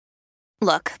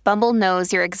Look, Bumble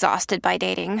knows you're exhausted by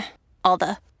dating. All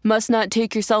the must not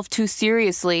take yourself too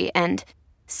seriously and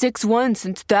 6'1"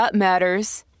 since that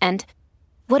matters. And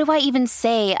what do I even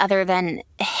say other than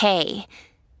hey?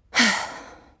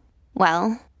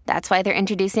 Well, that's why they're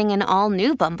introducing an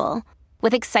all-new Bumble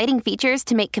with exciting features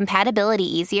to make compatibility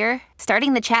easier,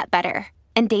 starting the chat better,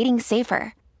 and dating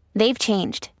safer. They've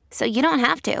changed, so you don't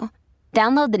have to.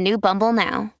 Download the new Bumble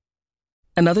now.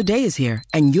 Another day is here,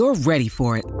 and you're ready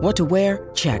for it. What to wear?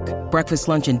 Check. Breakfast,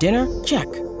 lunch, and dinner? Check.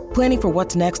 Planning for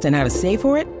what's next and how to save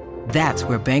for it? That's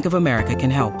where Bank of America can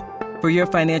help. For your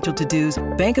financial to-dos,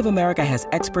 Bank of America has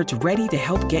experts ready to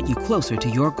help get you closer to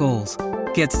your goals.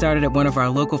 Get started at one of our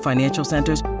local financial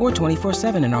centers or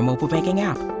 24/7 in our mobile banking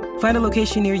app. Find a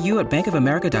location near you at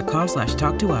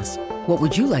bankofamerica.com/talktous. What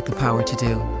would you like the power to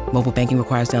do? Mobile banking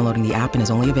requires downloading the app and is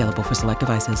only available for select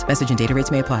devices. Message and data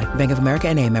rates may apply. Bank of America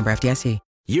N.A., member FDIC.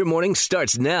 Your morning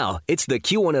starts now. It's the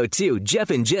Q102 Jeff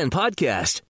and Jen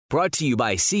podcast. Brought to you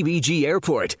by CBG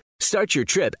Airport. Start your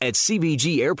trip at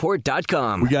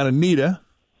CBGAirport.com. We got Anita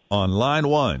on line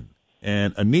one.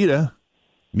 And Anita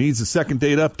needs a second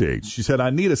date update. She said, I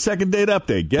need a second date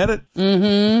update. Get it?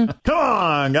 Mm-hmm. Come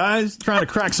on, guys. Trying to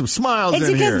crack some smiles in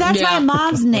here. It's because that's my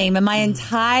mom's name, and my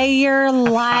entire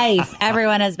life,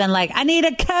 everyone has been like, I need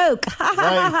a Coke. Ha,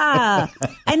 ha, ha, ha.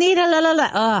 I need a la, la, la.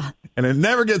 Ugh. And it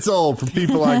never gets old for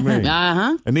people like me.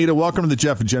 Uh-huh. Anita, welcome to the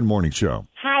Jeff and Jen Morning Show.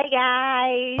 Hi,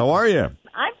 guys. How are you?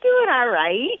 I'm doing all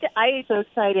right. I'm so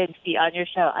excited to be on your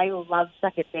show. I love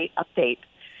second date updates.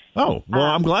 Oh, well,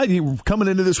 I'm glad you're coming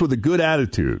into this with a good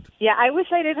attitude. Yeah, I wish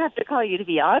I didn't have to call you to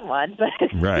be on one, but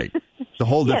Right. It's a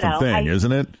whole different thing,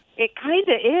 isn't it? It kind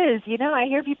of is. You know, I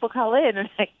hear people call in and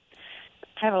I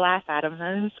kind of laugh at them.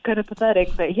 It's kind of pathetic,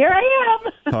 but here I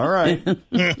am. All right.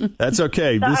 That's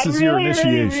okay. So This is your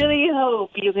initiation. I really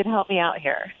hope you can help me out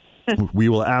here. We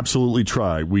will absolutely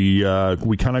try. We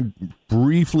kind of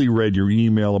briefly read your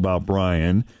email about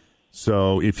Brian.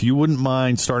 So if you wouldn't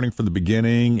mind starting from the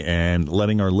beginning and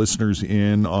letting our listeners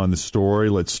in on the story,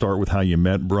 let's start with how you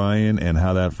met Brian and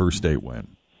how that first date went.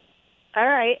 All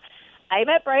right. I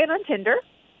met Brian on Tinder,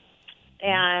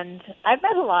 and I've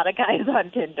met a lot of guys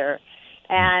on Tinder,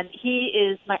 and he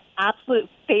is my absolute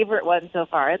favorite one so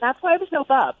far, and that's why I was so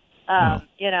up.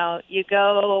 You know, you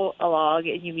go along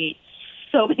and you meet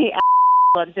so many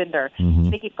on Tinder.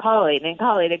 They keep calling and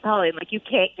calling and calling, like you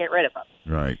can't get rid of them.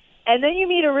 Right. And then you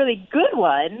meet a really good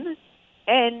one,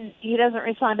 and he doesn't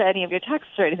respond to any of your texts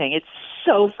or anything. It's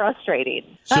so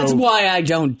frustrating. That's why I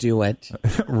don't do it.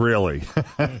 Really?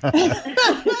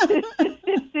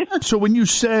 So when you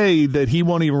say that he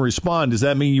won't even respond, does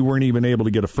that mean you weren't even able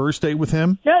to get a first date with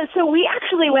him? No, so we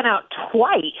actually went out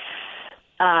twice.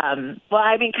 Well,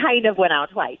 I mean, kind of went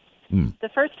out twice. The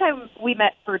first time we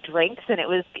met for drinks, and it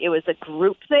was a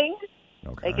group thing.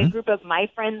 Okay. Like a group of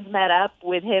my friends met up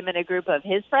with him and a group of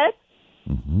his friends.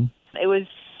 Mm-hmm. It was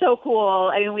so cool.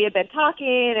 I mean, we had been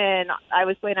talking, and I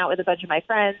was going out with a bunch of my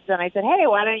friends, and I said, hey,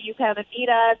 why don't you come and meet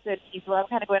us? And he said, well, I'm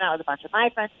kind of going out with a bunch of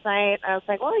my friends tonight. And I was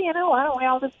like, well, you know, why don't we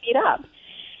all just meet up?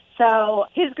 So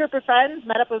his group of friends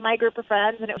met up with my group of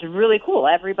friends, and it was really cool.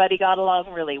 Everybody got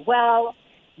along really well.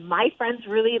 My friends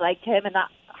really liked him, and that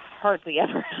hardly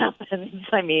ever happens.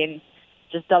 I mean,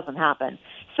 just doesn't happen.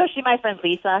 Especially my friend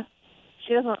Lisa.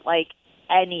 She doesn't like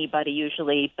anybody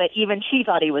usually, but even she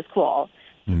thought he was cool.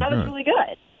 That was really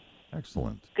good.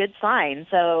 Excellent. Good sign.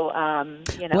 So,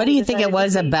 you know. What do you think it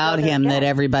was about him that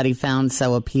everybody found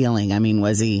so appealing? I mean,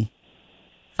 was he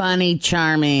funny,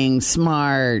 charming,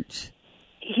 smart?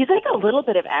 He's like a little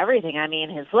bit of everything. I mean,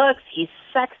 his looks, he's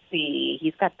sexy.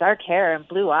 He's got dark hair and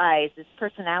blue eyes. His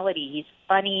personality, he's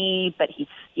funny, but he's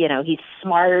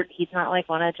smart. He's not like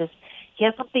one of just... He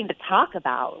has something to talk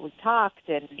about. We talked,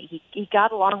 and he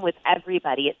got along with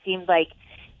everybody. It seemed like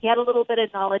he had a little bit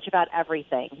of knowledge about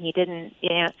everything. He didn't,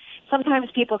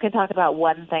 sometimes people can talk about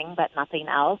one thing but nothing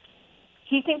else.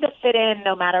 He seemed to fit in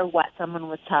no matter what someone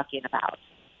was talking about.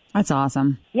 That's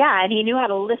awesome. Yeah, and he knew how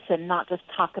to listen, not just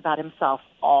talk about himself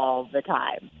all the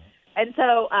time. And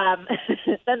so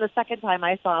then the second time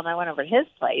I saw him, I went over to his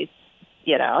place,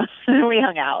 and we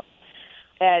hung out.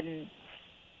 And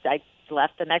I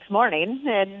left the next morning,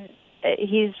 and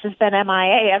he's just been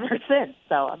MIA ever since,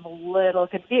 so I'm a little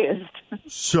confused.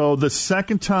 So the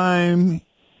second time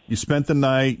you spent the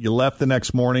night, you left the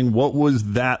next morning, what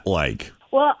was that like?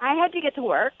 Well, I had to get to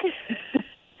work,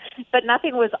 but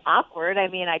nothing was awkward. I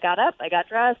mean, I got up, I got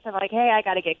dressed, I'm like, hey, I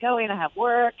got to get going, I have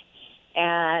work.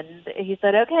 And he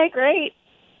said, okay, great,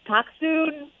 talk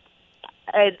soon.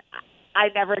 And I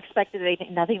never expected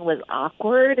anything. Nothing was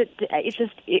awkward.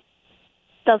 It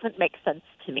doesn't make sense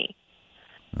to me.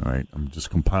 All right, I'm just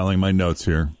compiling my notes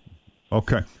here.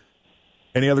 Okay.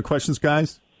 Any other questions,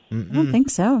 guys? I don't think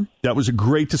so. That was a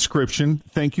great description.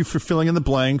 Thank you for filling in the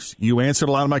blanks. You answered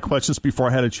a lot of my questions before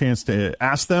I had a chance to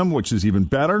ask them, which is even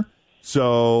better.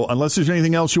 So unless there's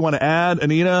anything else you want to add,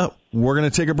 Anita, we're going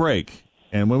to take a break.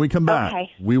 And when we come back,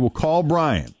 we will call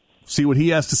Brian, see what he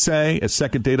has to say as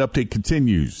Second Date Update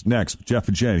continues. Next, Jeff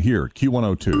and Jen here at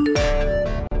Q102.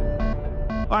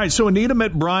 All right, so Anita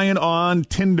met Brian on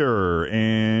Tinder,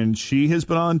 and she has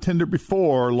been on Tinder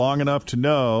before long enough to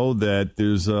know that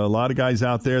there's a lot of guys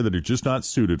out there that are just not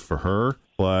suited for her.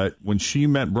 But when she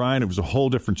met Brian, it was a whole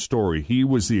different story. He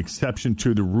was the exception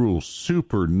to the rule.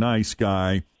 Super nice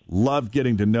guy. Loved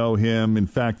getting to know him. In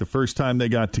fact, the first time they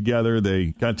got together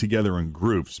in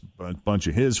groups. A bunch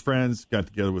of his friends got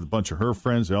together with a bunch of her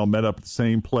friends. They all met up at the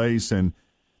same place, and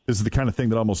this is the kind of thing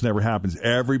that almost never happens.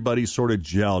 Everybody sort of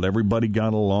gelled. Everybody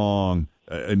got along.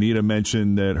 Anita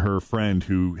mentioned that her friend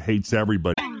who hates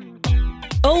everybody.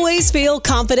 Always feel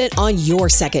confident on your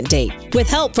second date. With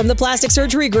help from the Plastic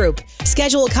Surgery Group.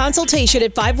 Schedule a consultation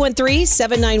at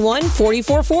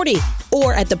 513-791-4440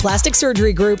 or at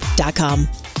theplasticsurgerygroup.com.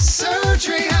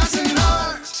 Surgery has an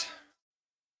art.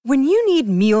 When you need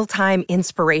mealtime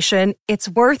inspiration, it's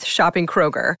worth shopping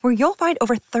Kroger, where you'll find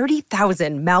over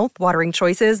 30,000 mouth-watering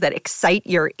choices that excite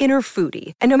your inner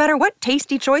foodie. And no matter what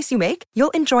tasty choice you make,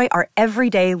 you'll enjoy our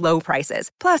everyday low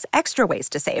prices, plus extra ways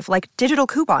to save, like digital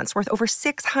coupons worth over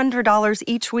 $600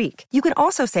 each week. You can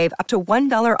also save up to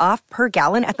 $1 off per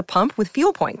gallon at the pump with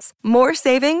fuel points. More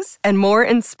savings and more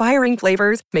inspiring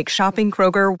flavors make shopping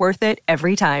Kroger worth it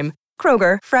every time.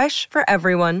 Kroger, fresh for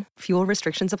everyone. Fuel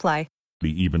restrictions apply. He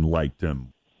even liked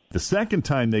him. The second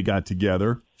time they got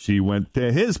together, she went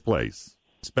to his place,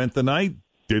 spent the night,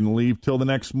 didn't leave till the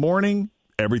next morning.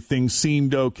 Everything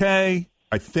seemed okay.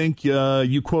 I think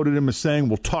you quoted him as saying,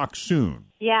 "We'll talk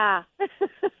soon." Yeah.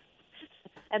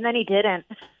 And then he didn't.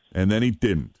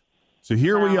 So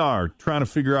here we are trying to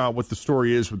figure out what the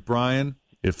story is with Brian,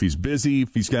 if he's busy,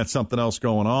 if he's got something else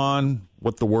going on,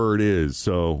 what the word is.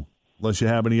 So unless you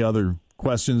have any other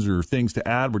questions or things to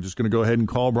add, we're just going to go ahead and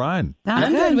call Brian.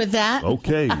 I'm good with that.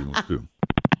 Okay. Let's do.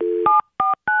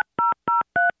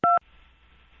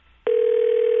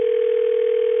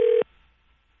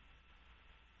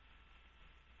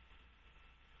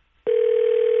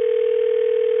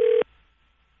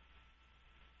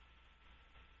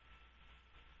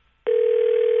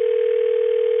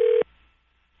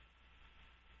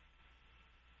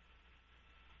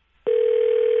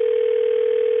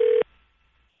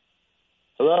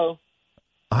 Hello.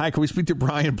 Hi, can we speak to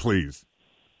Brian, please?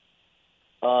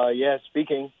 Yeah,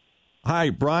 speaking.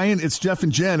 Hi, Brian. It's Jeff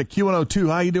and Jen at Q102.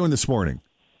 How you doing this morning?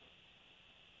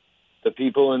 The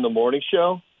people in the morning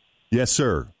show? Yes,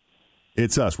 sir.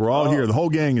 It's us. We're all here. The whole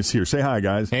gang is here. Say hi,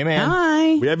 guys. Hey, man.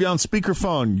 Hi. We have you on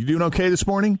speakerphone. You doing okay this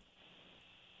morning?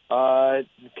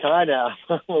 Kind of.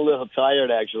 I'm a little tired,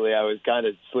 actually. I was kind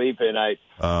of sleeping. I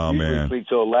usually sleep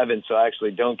till 11, so I actually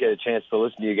don't get a chance to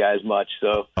listen to you guys much.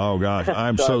 So. Oh, gosh.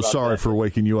 I'm so sorry for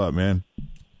waking you up, man.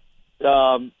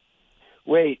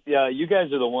 Wait, you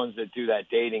guys are the ones that do that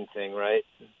dating thing, right?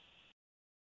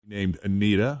 Named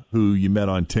Anita, who you met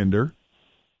on Tinder.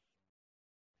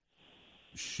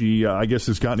 She, I guess,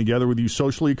 has gotten together with you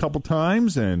socially a couple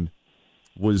times and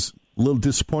was a little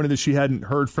disappointed that she hadn't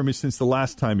heard from you since the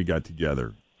last time you got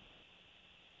together.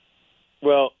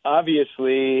 Well,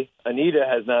 obviously, Anita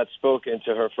has not spoken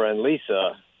to her friend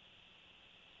Lisa.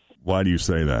 Why do you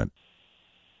say that?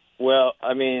 Well,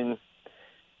 I mean,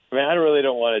 I really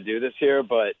don't want to do this here,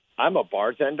 but I'm a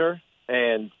bartender,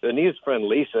 and Anita's friend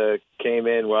Lisa came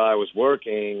in while I was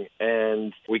working,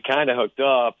 and we kind of hooked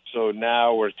up, so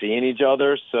now we're seeing each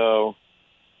other. So,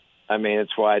 I mean,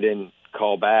 it's why I didn't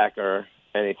call back or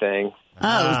anything.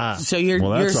 Oh, so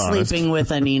you're sleeping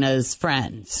with Anita's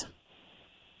friends.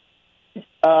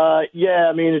 Yeah,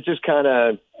 I mean, it just kind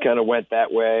of went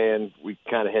that way, and we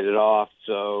kind of hit it off.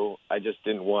 So I just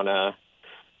didn't want to.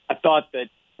 I thought that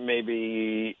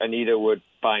maybe Anita would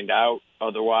find out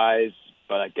otherwise,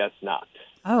 but I guess not.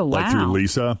 Oh, wow! Like through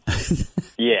Lisa.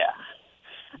 Yeah.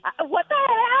 What the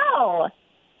hell?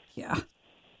 Yeah.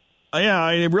 Yeah,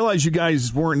 I realize you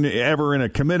guys weren't ever in a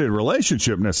committed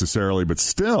relationship necessarily, but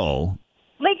still.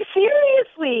 Like,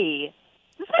 seriously.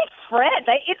 This is my friend.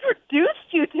 I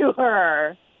introduced you to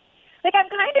her. Like, I'm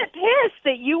kind of pissed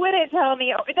that you wouldn't tell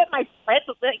me, or that my friend,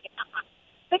 like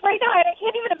right now, I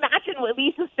can't even imagine what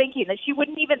Lisa's thinking, that she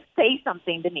wouldn't even say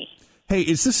something to me. Hey,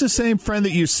 is this the same friend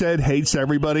that you said hates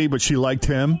everybody, but she liked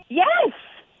him? Yes.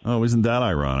 Oh, isn't that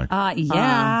ironic?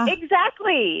 Yeah.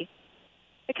 Exactly.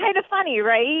 It's kind of funny,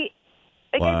 right?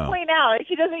 Like, I point out,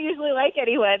 she doesn't usually like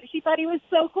anyone. She thought he was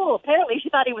so cool. Apparently, she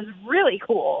thought he was really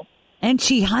cool. And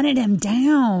she hunted him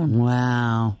down.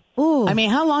 Wow. Ooh. I mean,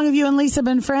 how long have you and Lisa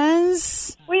been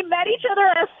friends? We met each other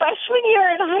our freshman year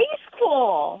in high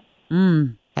school.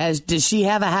 Does she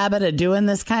have a habit of doing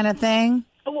this kind of thing?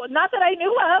 Well, not that I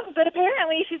knew of, but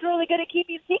apparently she's really good at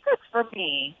keeping secrets from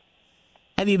me.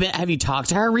 Have you talked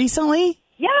to her recently?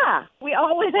 Yeah, we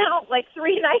all went out like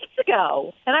 3 nights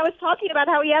ago, and I was talking about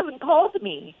how he hasn't called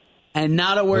me. And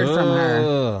not a word from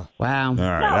her. Wow. All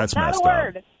right, No, that's not messed a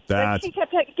word. up. But she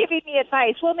kept giving me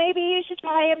advice. Well, maybe you should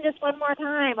try him just one more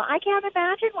time. I can't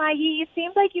imagine why. He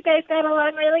seems like you guys got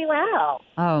along really well.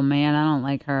 Oh, man, I don't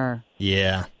like her.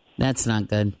 Yeah. That's not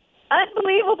good.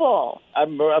 Unbelievable.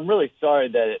 I'm really sorry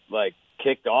that it like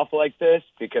kicked off like this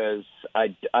because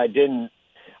I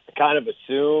kind of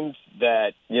assumed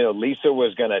that, you know, Lisa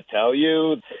was going to tell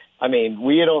you. I mean,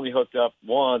 we had only hooked up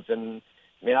once, and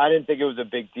I mean, I didn't think it was a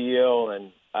big deal,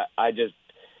 and I just,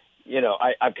 you know,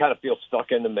 I kind of feel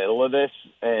stuck in the middle of this,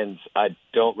 and I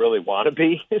don't really want to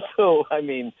be. So, I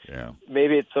mean,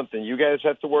 maybe it's something you guys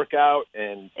have to work out,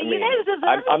 and I mean,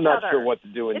 I'm not sure what to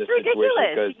do in this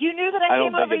situation because you knew that I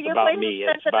came over to your place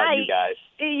and spent the night. You guys.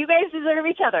 You guys deserve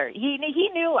each other. He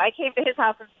knew I came to his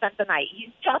house and spent the night. He's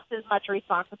just as much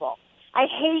responsible. I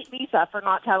hate Lisa for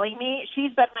not telling me.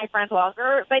 She's been my friend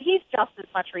longer, but he's just as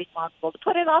much responsible. To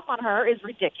put it off on her is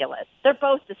ridiculous. They're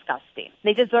both disgusting.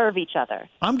 They deserve each other.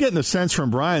 I'm getting the sense from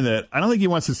Brian that I don't think he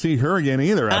wants to see her again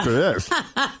either after this.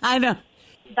 I know.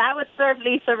 That would serve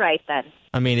Lisa right then.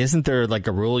 I mean, isn't there like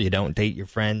a rule you don't date your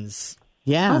friends?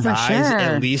 Yeah, for guys, sure.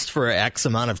 at least for X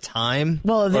amount of time.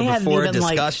 Well, they or hadn't before a even,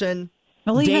 like, discussion.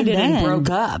 Well, even dated then, and broke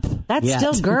up. That's yet.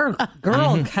 still girl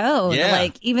code. Yeah.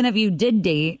 Like, even if you did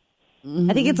date,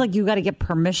 I think it's like you got to get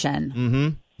permission. Mm-hmm.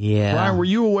 Yeah. Brian, were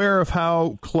you aware of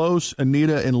how close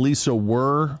Anita and Lisa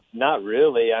were? Not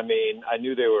really. I mean, I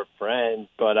knew they were friends,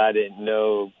 but I didn't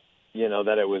know, you know,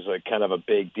 that it was like kind of a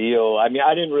big deal. I mean,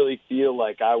 I didn't really feel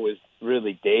like I was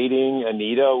really dating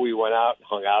Anita. We went out,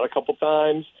 hung out a couple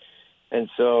times. And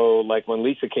so, like, when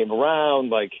Lisa came around,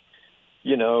 like,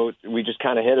 you know, we just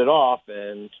kind of hit it off,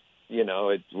 and, you know,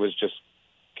 it was just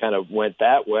kind of went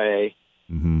that way.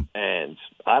 Mm-hmm. And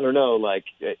I don't know, like,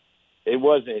 it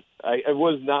was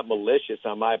not malicious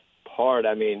on my part.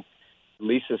 I mean,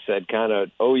 Lisa said kind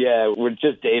of, oh, yeah, we'll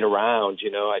just date around,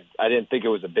 you know. I didn't think it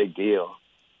was a big deal.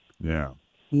 Yeah.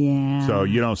 Yeah. So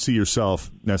you don't see yourself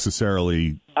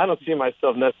necessarily... I don't see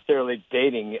myself necessarily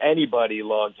dating anybody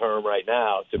long term right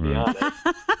now, to be honest.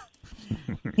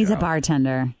 He's a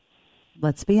bartender.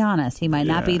 Let's be honest. He might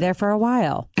not be there for a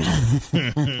while.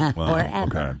 Well, or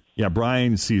ever. okay. Yeah,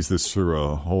 Brian sees this through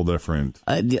a whole different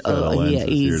set of lenses yeah, here,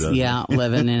 he's doesn't he?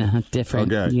 living in a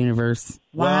different universe.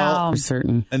 Wow. For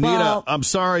certain. Anita, I'm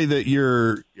sorry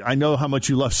that I know how much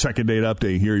you love Second Date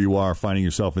Update. Here you are finding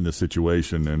yourself in this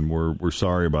situation, and we're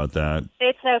sorry about that.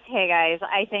 It's okay, guys.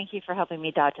 I thank you for helping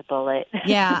me dodge a bullet.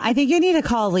 Yeah, I think you need to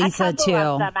call Lisa, a couple too.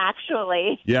 of them,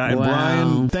 actually. Yeah, and Wow.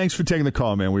 Brian, thanks for taking the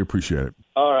call, man. We appreciate it.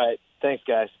 All right. Thanks,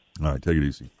 guys. All right, take it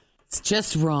easy. It's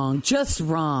just wrong. Just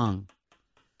wrong.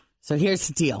 So here's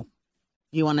the deal.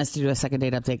 You want us to do a Second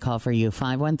Date Update call for you,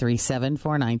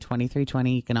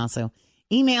 513-749-2320. You can also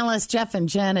email us, Jeff and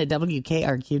Jen at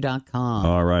WKRQ.com.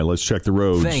 All right, let's check the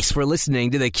roads. Thanks for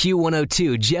listening to the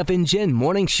Q102 Jeff and Jen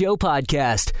Morning Show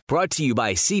podcast, brought to you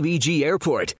by CBG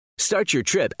Airport. Start your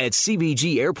trip at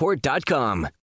CBGAirport.com.